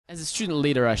As a student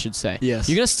leader, I should say. Yes.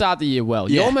 You're going to start the year well.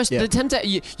 Yeah, You're almost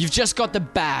you've just got the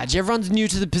badge. Everyone's new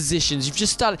to the positions. You've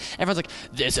just started. Everyone's like,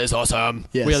 this is awesome.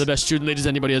 Yes. We are the best student leaders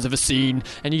anybody has ever seen.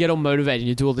 And you get all motivated.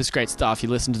 You do all this great stuff. You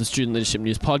listen to the Student Leadership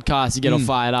News podcast. You get all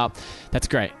fired up. That's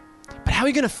great. But how are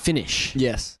you going to finish?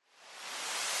 Yes.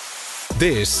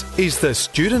 This is the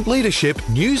Student Leadership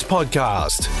News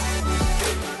Podcast.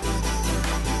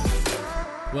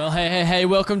 Well, hey,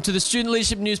 welcome to the Student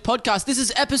Leadership News Podcast. This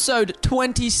is episode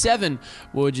 27,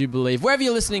 would you believe? Wherever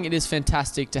you're listening, it is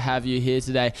fantastic to have you here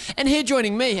today. And here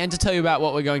joining me and to tell you about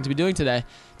what we're going to be doing today,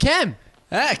 Cam.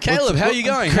 Hey, Caleb, how are you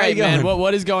going? Great, how are you going? man.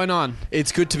 What is going on?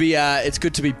 It's good to be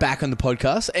back on the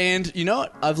podcast. And you know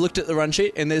what? I've looked at the run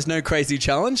sheet and there's no crazy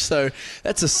challenge, so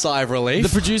that's a sigh of relief. The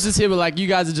producers here were like, you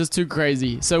guys are just too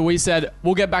crazy. So we said,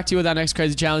 we'll get back to you with our next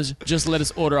crazy challenge. Just let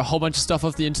us order a whole bunch of stuff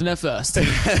off the internet first.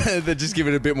 But just give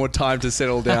it a bit more time to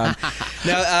settle down.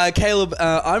 Now, Caleb,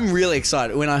 I'm really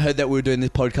excited. When I heard that we were doing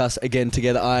this podcast again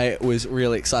together, I was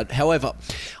really excited. However,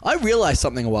 I realized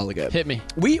something a while ago. Hit me.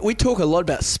 We talk a lot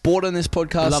about sport on this podcast.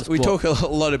 We talk a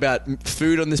lot about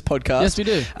food on this podcast. Yes, we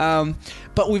do.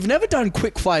 But we've never done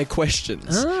quick fire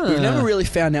questions. We've never really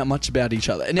found out much about each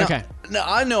other. Now, now,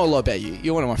 I know a lot about you.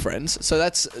 You're one of my friends, so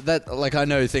like I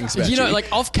know things about you. You know,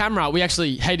 like off camera, we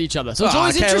actually hate each other. So it's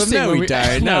always Caleb, interesting. No, we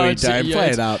don't. No, we don't.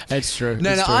 Play it up. It's true.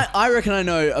 No, I reckon I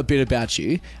know a bit about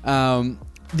you.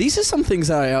 These are some things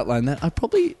that I outlined that I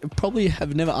probably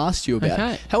have never asked you about.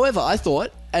 Okay. However, I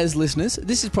thought, as listeners,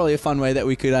 this is probably a fun way that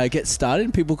we could get started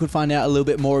and people could find out a little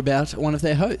bit more about one of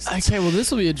their hosts. Okay, well,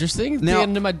 this will be interesting. Now, get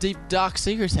into my deep, dark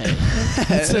secrets here.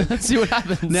 Let's see what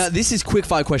happens. Now, this is quick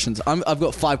fire questions. I've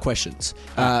got 5 questions.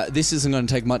 This isn't going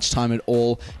to take much time at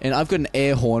all. And I've got an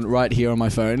air horn right here on my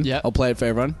phone. Yep. I'll play it for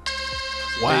everyone.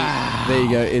 Wow. There you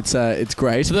go. It's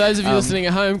great. For those of you listening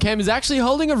at home, Cam is actually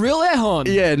holding a real air horn.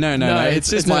 Yeah, no.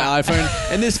 It's just my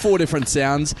iPhone, and there's 4 different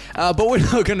sounds. But we're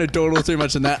not going to dawdle too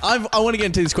much on that. I want to get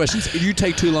into these questions. If you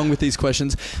take too long with these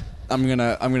questions, I'm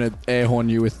gonna air horn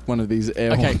you with one of these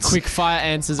air horns. Okay, quick fire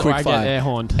answers, or I get air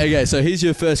horned. Okay, so here's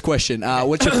your first question.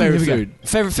 What's your favorite food?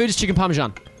 Favorite food is chicken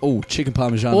parmesan. Oh, chicken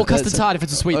parmesan. Or custard tart if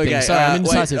it's a sweet thing. Sorry, I'm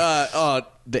indecisive.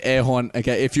 The air horn.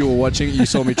 Okay, if you were watching, you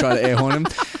saw me try to air horn him.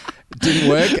 Didn't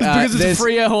work. Because it's a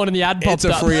free air horn and the ad popped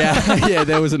up. It's a free ad. Yeah,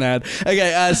 there was an ad.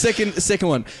 Okay, second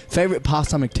one. Favorite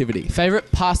pastime activity? Favorite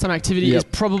pastime activity is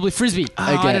probably frisbee. Okay.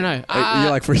 I don't know. You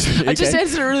like frisbee? Okay. I just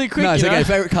answered it really quick. Nice. Okay,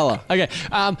 favorite color? Okay,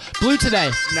 blue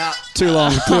today. Nah, too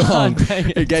long.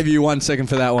 It gave you 1 second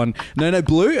for that one. No,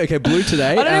 blue. Okay, blue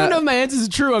today. I don't even know if my answers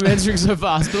are true. I'm answering so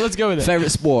fast, but let's go with it.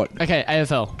 Favorite sport? Okay,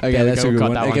 AFL. Okay, that's a good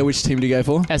one. Okay, which team do you go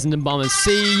for? Essendon Bombers.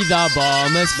 See the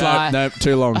Bombers fly. No,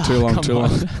 too long. Too long.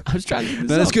 I was trying to do this.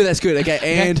 No, that's good. Okay,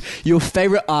 and your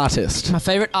favorite artist? My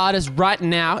favorite artist right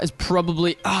now is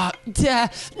probably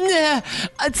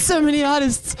it's so many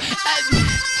artists.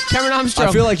 Cameron Armstrong.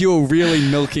 I feel like you were really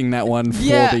milking that one for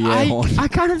the air horn. I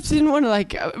kind of didn't want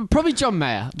to probably John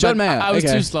Mayer. I was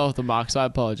too slow with the mark, so I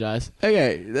apologise.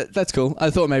 Okay, that's cool. I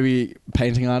thought maybe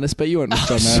painting artist, but you went with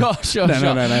John Mayer. Sure.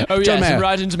 No. Oh John Mayer.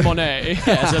 Right into Monet.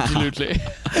 Yes, absolutely.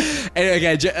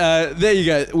 Okay, there you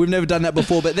go. We've never done that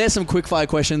before, but there's some quick fire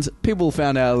questions. People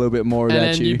found out a little bit more about you.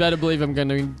 And you better believe I'm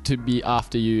going to be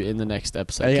after you in the next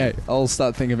episode. Okay, I'll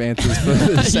start thinking of answers for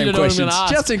the same questions,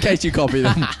 just in case you copy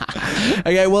them.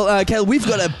 Okay, well, Caleb, we've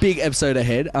got a big episode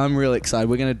ahead. I'm really excited.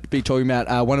 We're going to be talking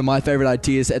about one of my favorite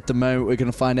ideas at the moment. We're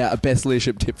going to find out a best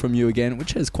leadership tip from you again,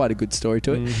 which has quite a good story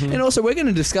to it. Mm-hmm. And also, we're going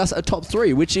to discuss a top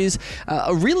 3, which is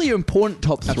a really important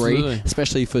top 3, Absolutely.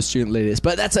 especially for student leaders.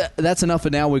 But that's enough for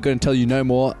now. We're going to tell you no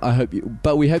more.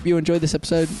 We hope you enjoy this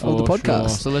episode of the podcast. Sure.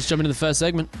 So let's jump into the first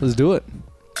segment. Let's do it.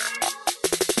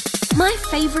 My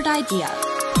favorite idea.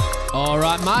 All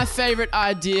right, my favorite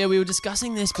idea. We were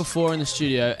discussing this before in the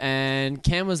studio, and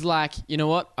Cam was like, you know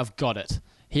what? I've got it.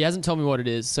 He hasn't told me what it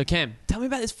is. So, Cam, tell me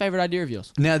about this favorite idea of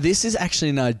yours. Now, this is actually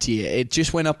an idea. It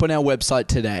just went up on our website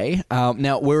today.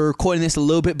 Now, we're recording this a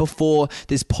little bit before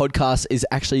this podcast is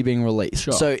actually being released.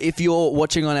 Sure. So, if you're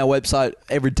watching on our website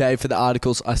every day for the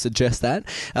articles, I suggest that.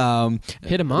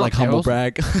 Hit them up. Like humble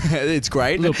brag. It's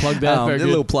great. A little plug there. Very good. A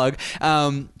little plug.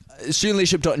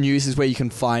 Studentleadership.news is where you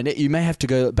can find it. You may have to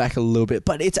go back a little bit,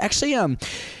 but it's actually about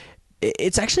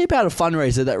a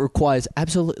fundraiser that requires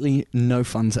absolutely no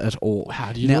funds at all.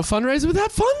 How do you do a fundraiser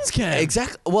without funds, Cam?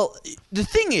 Exactly. Well, the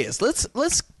thing is,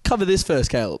 let's cover this first,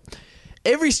 Caleb.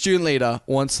 Every student leader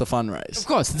wants to fundraise. Of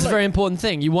course, it's a very important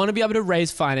thing. You want to be able to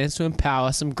raise finance to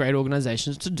empower some great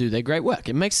organizations to do their great work.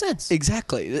 It makes sense.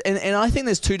 Exactly. And I think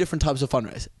there's 2 different types of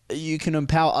fundraise. You can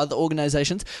empower other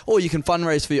organizations, or you can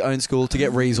fundraise for your own school to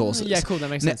get resources. Yeah, cool.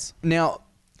 That makes sense. Now,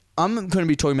 I'm going to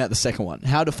be talking about the second one,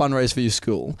 how to fundraise for your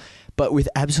school, but with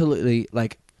absolutely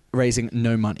like raising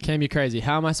no money. Can be crazy.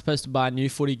 How am I supposed to buy new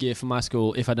footy gear for my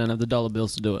school if I don't have the dollar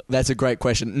bills to do it? That's a great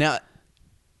question. Now,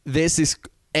 there's this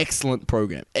excellent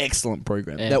program that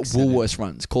Woolworths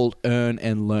runs called Earn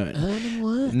and Learn. Earn and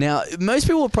Learn. Now, most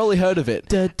people have probably heard of it.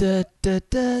 Very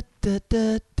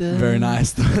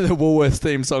nice. The Woolworths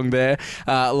theme song there.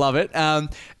 Love it.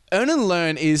 Earn and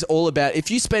Learn is all about,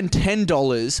 if you spend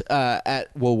 $10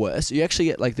 at Woolworths, you actually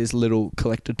get like this little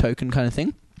collector token kind of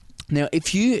thing. Now,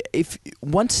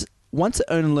 once the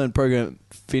Earn and Learn program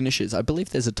finishes, I believe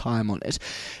there's a time on it.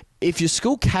 If your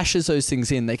school cashes those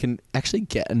things in, they can actually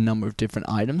get a number of different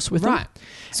items with them. Right.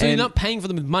 So you're not paying for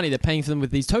them with money, they're paying for them with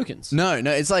these tokens. No,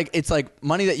 it's like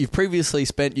money that you've previously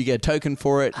spent, you get a token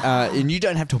for it, and you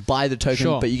don't have to buy the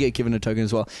token, but you get given a token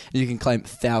as well. And you can claim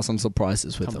thousands of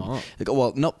prizes with them.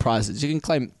 Well, not prizes, you can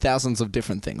claim thousands of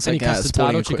different things. Any custard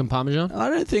tart or chicken parmesan? I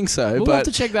don't think so. We'll have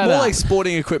to check that more out. More like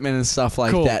sporting equipment and stuff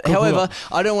like that. However,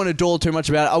 I don't want to dawdle too much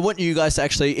about it. I want you guys to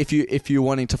actually, if you're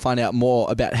wanting to find out more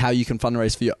about how you can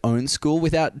fundraise for your own school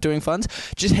without doing funds,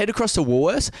 just head across to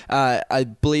Woolworths. I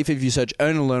believe if you search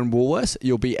Earn and Learn Woolworths,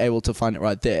 you'll be able to find it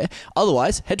right there.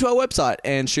 Otherwise, head to our website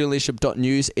and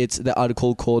studentleadership.news. It's the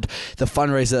article called The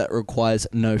Fundraiser That Requires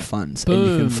No Funds. Boom.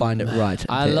 And you can find it right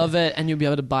I there. love it. And you'll be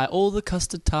able to buy all the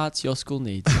custard tarts your school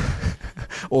needs.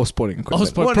 Or sporting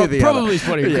equipment. Probably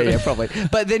sporting equipment. Yeah, probably.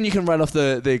 But then you can write off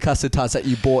the custard tarts that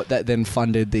you bought that then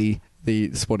funded the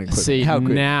sporting equipment. See, how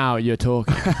good. Now you're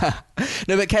talking.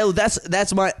 No, but Caleb,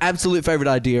 that's my absolute favourite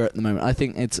idea at the moment. I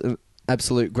think it's an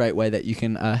absolute great way that you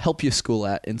can help your school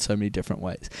out in so many different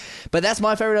ways. But that's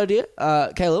my favourite idea.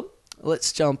 Caleb,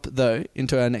 let's jump, though,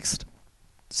 into our next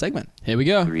segment. Here we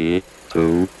go. 3,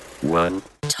 2, 1.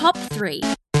 Top 3.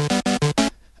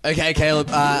 Okay, Caleb,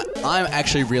 I'm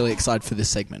actually really excited for this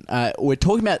segment. We're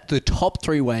talking about the top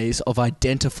 3 ways of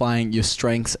identifying your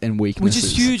strengths and weaknesses.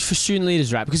 Which is huge for student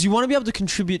leaders, right? Because you want to be able to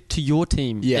contribute to your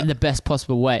team in the best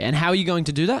possible way. And how are you going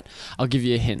to do that? I'll give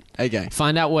you a hint. Okay.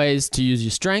 Find out ways to use your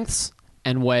strengths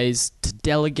and ways to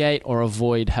delegate or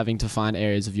avoid having to find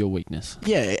areas of your weakness.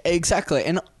 Yeah, exactly.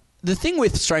 And the thing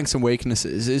with strengths and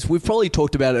weaknesses is we've probably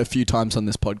talked about it a few times on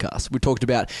this podcast. We talked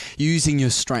about using your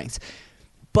strengths.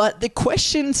 But the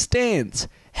question stands,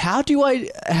 how do I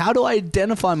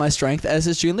identify my strength as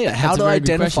a student leader? How do I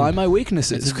identify my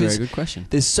weaknesses? That's a very good question.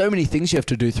 There's so many things you have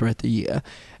to do throughout the year.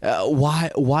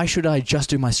 Why should I just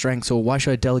do my strengths, or why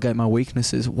should I delegate my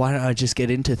weaknesses? Why don't I just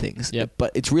get into things? Yep.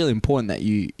 But it's really important that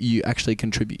you actually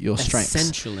contribute your strengths.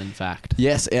 Essential, in fact.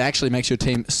 Yes, it actually makes your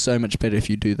team so much better if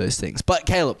you do those things. But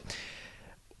Caleb,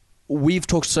 we've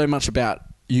talked so much about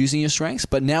using your strengths,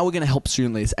 but now we're going to help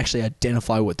student leaders actually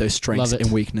identify what those strengths and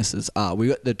weaknesses are. We've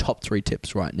got the top 3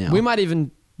 tips right now. We might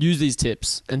even use these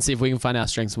tips and see if we can find our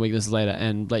strengths and weaknesses later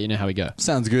and let you know how we go.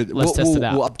 Sounds good. Let's test it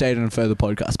out. We'll update it in a further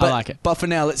podcast. I like it. But for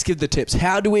now, let's give the tips.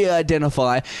 How do we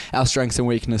identify our strengths and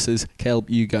weaknesses?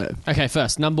 Caleb, you go. Okay,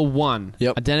 first, number 1,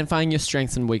 identifying your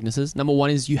strengths and weaknesses. Number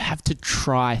 1 is you have to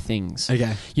try things.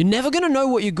 Okay. You're never going to know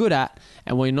what you're good at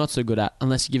and what you're not so good at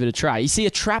unless you give it a try. You see,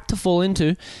 a trap to fall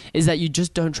into is that you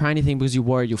just don't try anything because you're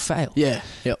worried you'll fail. Yeah.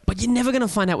 Yep. But you're never going to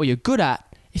find out what you're good at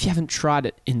if you haven't tried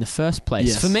it in the first place.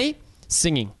 Yes. For me,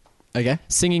 singing. Okay.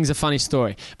 Singing's a funny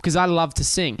story because I love to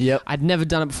sing. Yep. I'd never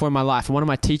done it before in my life. And one of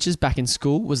my teachers back in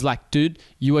school was like, dude,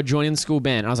 you are joining the school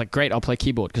band. And I was like, great, I'll play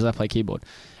keyboard because I play keyboard.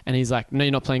 And he's like, no,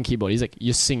 you're not playing keyboard. He's like,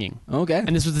 you're singing. Okay.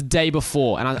 And this was the day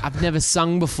before. And I've never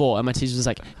sung before. And my teacher was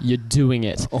like, you're doing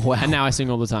it. Oh, wow. And now I sing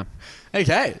all the time.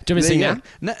 Okay. Do you want me to sing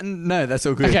now? No, that's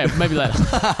all good. Okay, maybe later.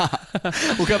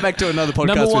 We'll come back to another podcast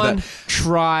Number 1, with that.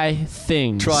 try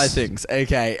things. Try things.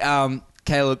 Okay.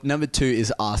 Caleb, number 2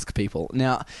 is ask people.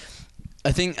 Now,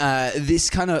 I think this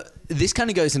kind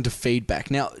of goes into feedback.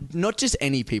 Now, not just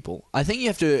any people. I think you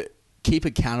have to keep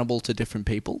accountable to different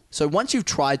people. So once you've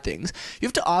tried things, you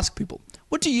have to ask people,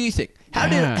 what do you think? How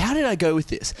did I go with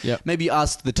this? Yep. Maybe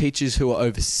ask the teachers who are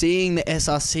overseeing the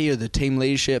SRC or the team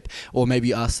leadership, or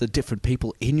maybe ask the different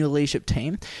people in your leadership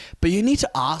team. But you need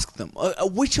to ask them,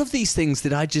 which of these things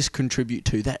did I just contribute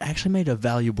to that actually made a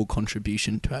valuable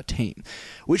contribution to our team?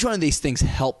 Which one of these things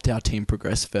helped our team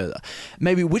progress further?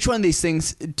 Maybe which one of these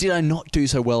things did I not do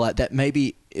so well at that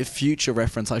maybe if future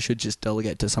reference I should just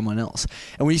delegate to someone else?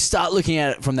 And when you start looking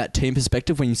at it from that team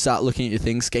perspective, when you start looking at your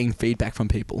things, getting feedback from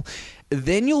people,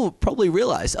 then you'll probably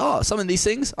realize, oh, some of these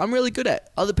things I'm really good at.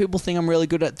 Other people think I'm really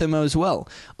good at them as well.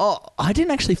 Oh, I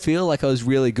didn't actually feel like I was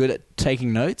really good at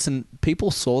taking notes, and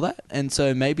people saw that, and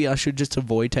so maybe I should just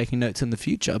avoid taking notes in the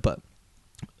future. But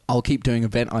I'll keep doing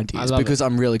event ideas love because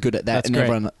I'm really good at that, That's and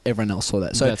great. everyone else saw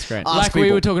that. So That's great. ask Like we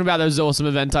people. were talking about those awesome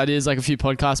event ideas like a few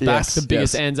podcasts back. Yes, The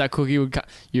biggest yes. Anzac cookie would cut.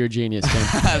 You're a genius,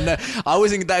 Ken. No, I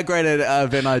wasn't that great at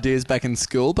event ideas back in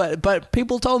school, but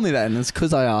people told me that, and it's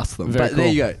because I asked them. Very But there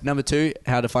cool. you go. Number 2,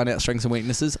 how to find out strengths and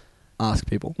weaknesses. Ask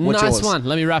people. What's Nice yours? one.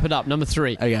 Let me wrap it up. Number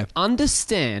 3. Okay.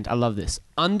 Understand. I love this.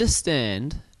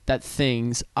 Understand that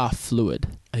things are fluid.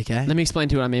 Okay. Let me explain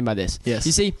to you what I mean by this. Yes.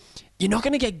 You see, you're not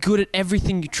going to get good at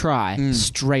everything you try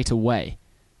straight away,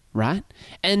 right?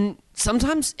 And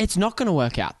sometimes it's not going to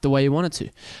work out the way you want it to.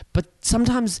 But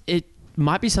sometimes it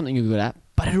might be something you're good at,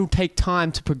 but it'll take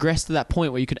time to progress to that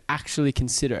point where you could actually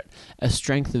consider it a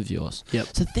strength of yours. Yep.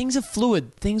 So things are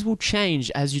fluid. Things will change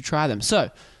as you try them.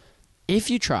 So if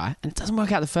you try and it doesn't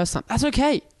work out the first time, that's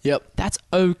okay. Yep. That's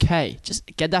okay. Just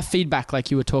get that feedback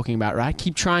like you were talking about, right?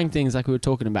 Keep trying things like we were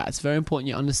talking about. It's very important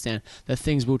you understand that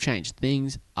things will change.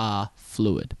 Things are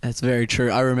fluid. That's very true.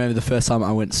 I remember the first time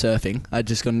I went surfing. I'd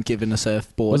just gotten given a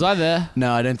surfboard. Was I there?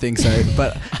 No, I don't think so.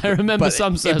 But I remember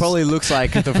some It surfs. probably looks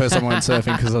like the first time I went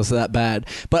surfing because I was that bad.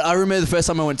 But I remember the first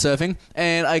time I went surfing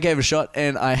and I gave it a shot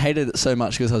and I hated it so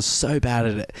much because I was so bad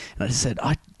at it. And I just said,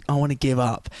 I want to give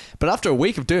up. But after a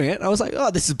week of doing it, I was like, oh,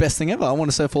 this is the best thing ever. I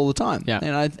want to surf all the time. Yeah.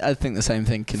 And I think the same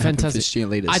thing can happen for student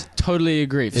leaders. I totally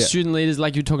agree. For Yeah. student leaders,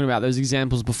 like you were talking about, those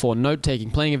examples before, note-taking,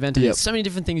 playing event, Yep. so many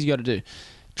different things you got to do.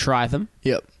 Try them.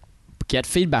 Yep. Get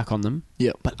feedback on them.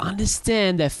 Yep. But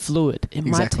understand they're fluid. It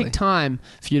Exactly. might take time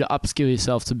for you to upskill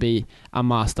yourself to be a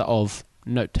master of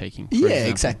note-taking. for Yeah, example.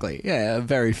 exactly. Yeah, a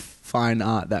very fine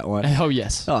art, that one. Oh,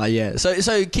 yes. Oh, yeah.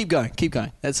 So keep going. Keep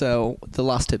going. That's the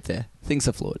last tip there. Things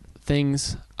are fluid.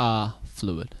 Things are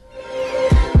fluid.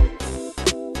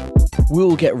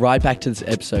 We'll get right back to this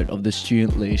episode of the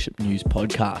Student Leadership News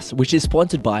podcast, which is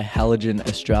sponsored by Halogen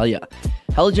Australia.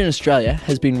 Halogen Australia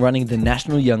has been running the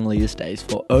National Young Leaders Days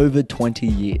for over 20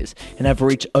 years and have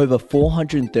reached over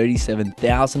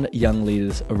 437,000 young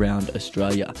leaders around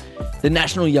Australia. The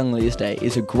National Young Leaders Day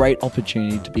is a great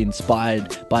opportunity to be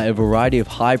inspired by a variety of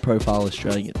high-profile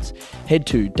Australians. Head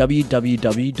to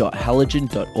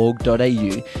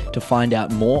www.halogen.org.au to find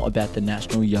out more about the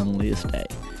National Young Leaders Day.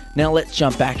 Now let's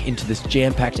jump back into this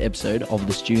jam-packed episode of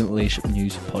the Student Leadership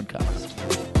News podcast.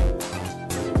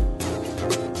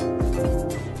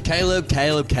 Caleb,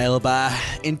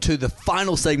 into the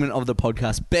final segment of the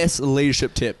podcast, best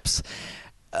leadership tips.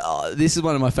 This is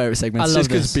one of my favorite segments, I love just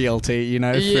because this. BLT, you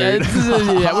know, Yeah,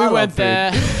 food. yeah, we I went love food.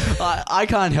 there. I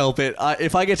can't help it.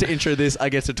 If I get to intro this, I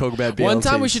get to talk about BLTs. One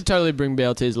time we should totally bring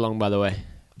BLTs along, by the way.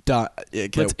 Yeah, okay.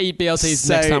 Let's eat BLTs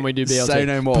next time we do BLT. Say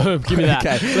no more. Boom, give me that.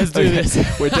 Okay. Let's do this.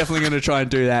 We're definitely going to try and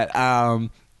do that.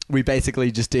 We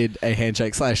basically just did a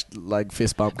handshake / like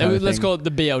fist bump kind of Let's thing. call it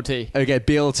the BLT. Okay,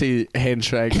 BLT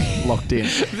handshake locked in.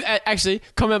 Actually,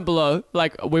 comment below.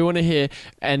 Like, we want to hear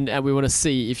and we want to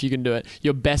see if you can do it.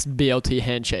 Your best BLT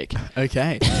handshake.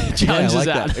 Okay, Challenge I is like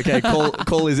out. that. Okay,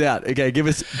 call is out. Okay, give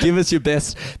us your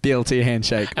best BLT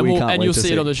handshake. And, we can't wait you'll to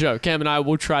see it on the show. Cam and I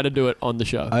will try to do it on the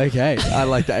show. Okay, I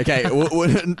like that. Okay,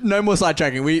 no more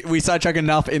sidetracking. We sidetrack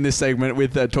enough in this segment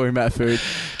with talking about food.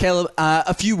 Caleb,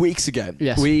 a few weeks ago,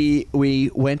 Yes. we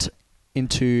went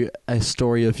into a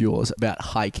story of yours about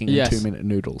hiking Yes. and 2-minute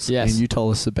noodles. Yes. And you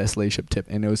told us the best leadership tip,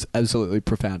 and it was absolutely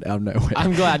profound out of nowhere.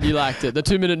 I'm glad you liked it. The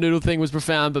 2-minute noodle thing was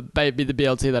profound, but maybe the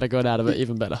BLT that I got out of it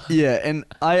even better. Yeah, and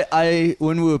I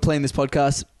when we were playing this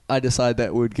podcast, I decided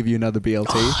that we'd give you another BLT.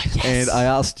 Oh, yes. And I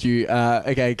asked you,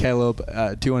 okay, Caleb,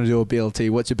 do you want to do a BLT?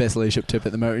 What's your best leadership tip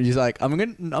at the moment? And he's like, I'm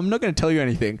not going to tell you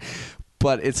anything,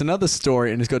 but it's another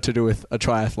story and it's got to do with a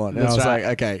triathlon. And That's I was right.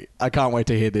 like, okay, I can't wait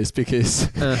to hear this because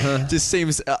it just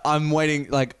seems I'm waiting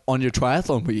like on your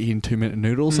triathlon. Were you eating 2-minute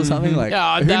noodles or something? Like,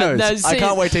 Oh, who knows? I see-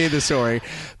 can't wait to hear the story.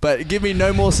 But give me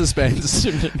no more suspense.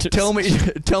 tell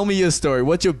me your story.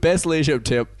 What's your best leadership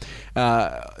tip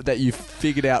that you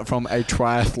figured out from a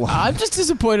triathlon? I'm just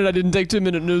disappointed I didn't take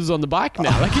 2-minute noodles on the bike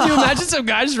now. Like, can you imagine some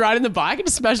guy just riding the bike and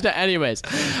just smashing it anyways?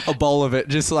 A bowl of it,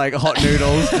 just like hot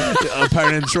noodles.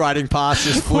 Opponents riding past,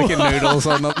 just flicking noodles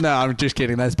on them. No, I'm just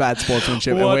kidding. That's bad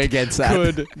sportsmanship, and What we're against that.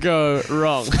 could go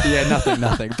wrong? Yeah,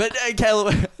 nothing. But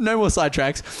Caleb, no more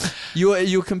sidetracks. You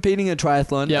were competing in a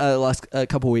triathlon Yep. last a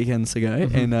couple of weekends ago,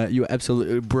 and you were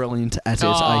absolutely brilliant at it.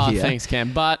 I hear. Thanks,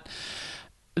 Cam. But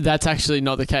that's actually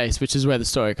not the case, which is where the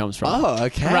story comes from. Oh,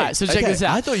 okay. Right, so check this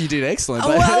out. I thought you did excellent. Oh,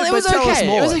 But, well, it but was tell okay. us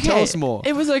more. It was okay. Tell us more.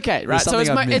 It was okay, right? So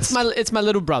something it's I've it's my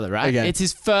little brother, right? Okay. It's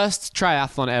his first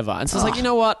triathlon ever, and so it's like, you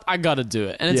know what? I got to do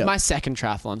it, and it's my second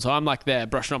triathlon. So I'm like there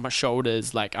brushing off my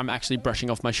shoulders, like I'm actually brushing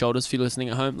off my shoulders. If you're listening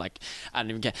at home, like I don't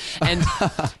even care. And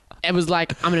it was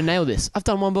like, I'm gonna nail this. I've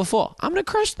done one before. I'm gonna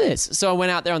crush this. So I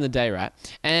went out there on the day, right?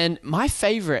 And my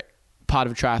favorite part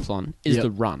of a triathlon is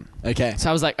the run. Okay. So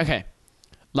I was like, okay,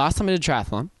 last time I did a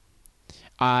triathlon,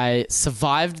 I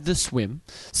survived the swim,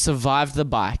 survived the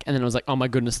bike, and then I was like, oh my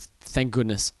goodness, thank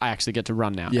goodness I actually get to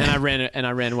run now. Yeah. And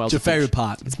I ran well. It's your favorite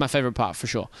part. It's my favorite part for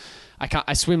sure.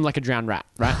 I swim like a drowned rat,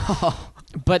 right?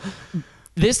 But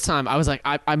this time I was like,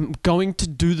 I'm going to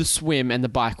do the swim and the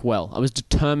bike well. I was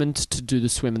determined to do the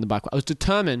swim and the bike well. I was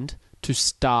determined to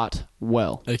start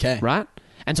well. Okay. Right?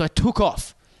 And so I took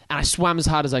off and I swam as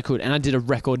hard as I could and I did a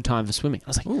record time for swimming. I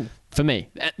was like, ooh, for me,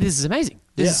 this is amazing.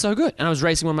 This is so good. And I was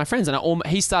racing one of my friends and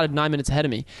he started 9 minutes ahead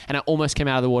of me and I almost came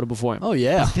out of the water before him. Oh,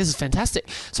 yeah. I was like, this is fantastic.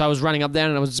 So I was running up there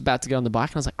and I was just about to get on the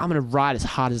bike and I was like, I'm going to ride as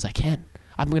hard as I can.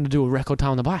 I'm going to do a record time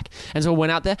on the bike. And so I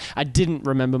went out there. I didn't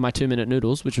remember my 2-minute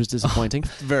noodles, which was disappointing.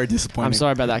 Very disappointing. I'm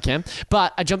sorry about that, Cam.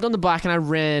 But I jumped on the bike and I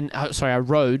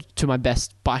rode to my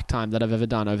best bike time that I've ever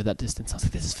done over that distance. I was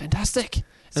like, this is fantastic.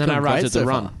 And then I arrived at the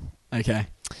run. Okay.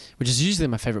 Which is usually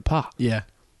my favorite part. Yeah.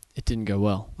 It didn't go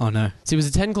well. Oh, no. See, it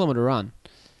was a 10-kilometer run.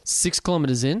 6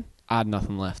 kilometers in, I had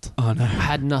nothing left. Oh, no. I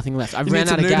had nothing left. I You ran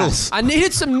need out some of noodles. gas. I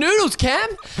needed some noodles, Cam.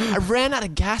 I ran out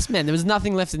of gas, man. There was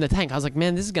nothing left in the tank. I was like,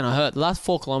 man, this is going to hurt. The last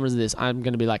 4 kilometers of this, I'm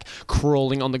going to be like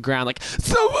crawling on the ground like,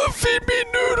 someone feed me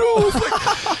noodles.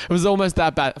 Like, it was almost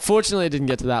that bad. Fortunately, it didn't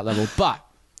get to that level. But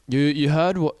you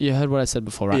heard what I said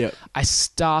before, right? Yep. I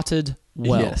started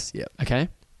well. Yes, yep. Okay?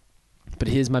 But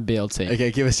here's my BLT.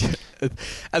 Okay, give us your...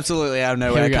 Absolutely out of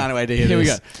nowhere. I can't wait to hear Here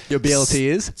this. we go. Your BLT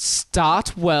is?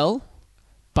 Start well,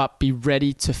 but be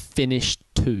ready to finish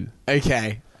too.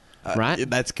 Okay. Right?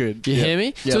 That's good. You hear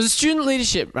me? Yep. So as a student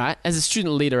leadership, right? As a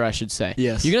student leader, I should say.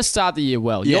 Yes. You're going to start the year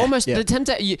well. Yeah, You're almost yeah. the attempt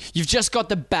at you've just got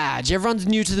the badge. Everyone's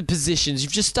new to the positions.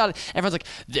 You've just started. Everyone's like,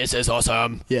 this is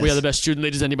awesome. Yes. We are the best student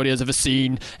leaders anybody has ever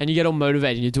seen. And you get all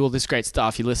motivated. You do all this great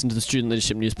stuff. You listen to the Student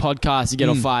Leadership News podcast. You get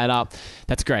all fired up.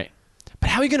 That's great. But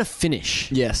how are you going to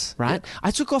finish? Yes. Right? Yep. I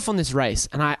took off on this race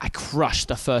and I crushed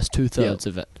the first 2/3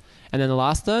 of it. And then the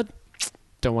last third,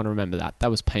 don't want to remember that. That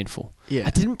was painful. Yeah.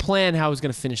 I didn't plan how I was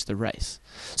going to finish the race.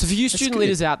 So for you student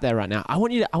leaders out there right now, I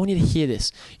want you to hear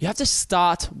this. You have to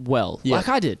start well, like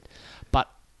I did, but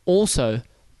also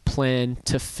plan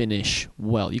to finish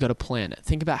well. You got to plan it.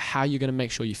 Think about how you're going to make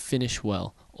sure you finish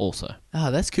well also.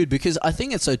 That's good because I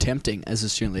think it's so tempting as a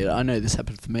student leader. I know this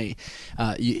happened for me.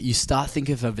 You start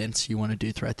thinking of events you want to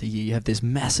do throughout the year. You have this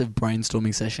massive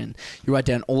brainstorming session. You write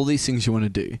down all these things you want to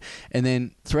do. And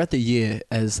then throughout the year,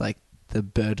 as like the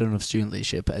burden of student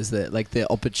leadership, as the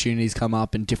opportunities come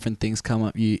up and different things come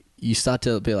up, you start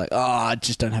to be like, oh, I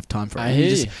just don't have time for it.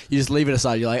 You just leave it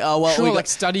aside. You're like, oh, well, sure, we got like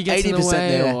study gets 80% in the way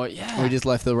there. or We just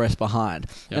left the rest behind.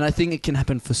 Yep. And I think it can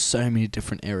happen for so many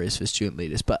different areas for student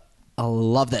leaders. But I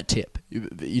love that tip.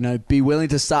 You know, be willing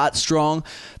to start strong,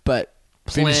 but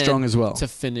finish strong as well. To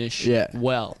finish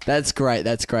well. That's great.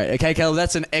 That's great. Okay, Caleb,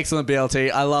 that's an excellent BLT.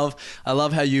 I love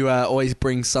how you always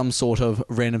bring some sort of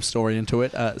random story into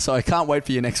it. So I can't wait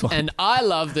for your next one. And I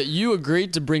love that you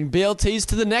agreed to bring BLTs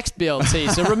to the next BLT.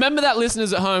 So remember that,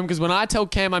 listeners at home, because when I tell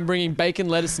Cam I'm bringing bacon,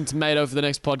 lettuce, and tomato for the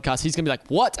next podcast, he's going to be like,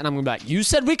 what? And I'm going to be like, you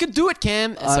said we could do it,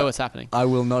 Cam. And so it's happening. I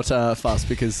will not fuss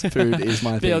because food is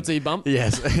my thing. BLT bump?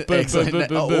 Yes.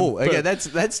 Excellent. Okay,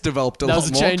 that's developed a lot more.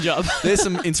 That was a change up. There's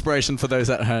some inspiration for those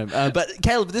at home. But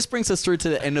Caleb, this brings us through to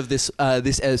the end of this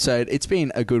episode. It's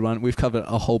been a good one. We've covered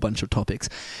a whole bunch of topics.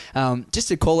 Just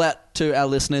to call out to our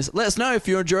listeners, let us know if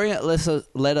you're enjoying it. Let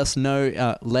us know.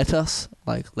 Let us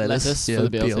for the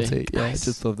BLT. Yeah, nice.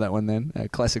 Just thought of that one then.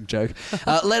 Classic joke.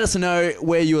 Let us know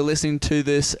where you are listening to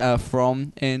this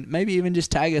from, and maybe even just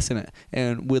tag us in it.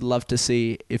 And we'd love to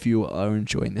see if you are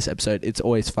enjoying this episode. It's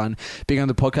always fun being on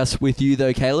the podcast with you,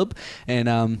 though, Caleb.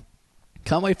 And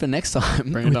can't wait for next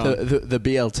time with the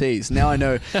BLTs. Now I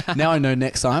know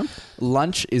next time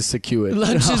lunch is secured.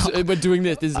 We're doing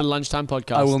this. This is a lunchtime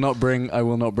podcast. I will not bring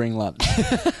lunch.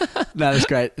 No, that's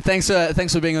great. Thanks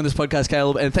for being on this podcast,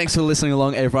 Caleb, and thanks for listening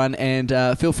along, everyone. And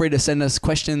feel free to send us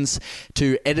questions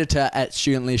to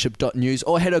editor@studentleadership.news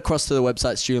or head across to the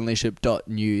website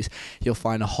studentleadership.news. You'll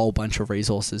find a whole bunch of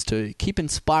resources to keep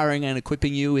inspiring and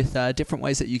equipping you with different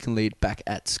ways that you can lead back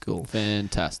at school.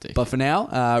 Fantastic. But for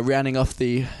now, rounding off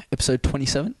the episode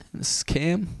 27, this is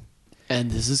Cam.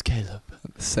 And this is Caleb.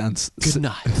 Good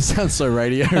night. Sounds so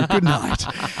radio. Good night.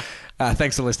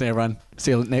 Thanks for listening, everyone.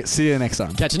 See you next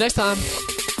time. Catch you next time.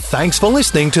 Thanks for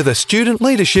listening to the Student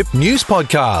Leadership News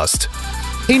Podcast.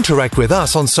 Interact with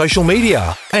us on social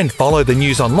media and follow the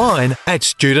news online at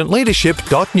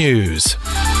studentleadership.news.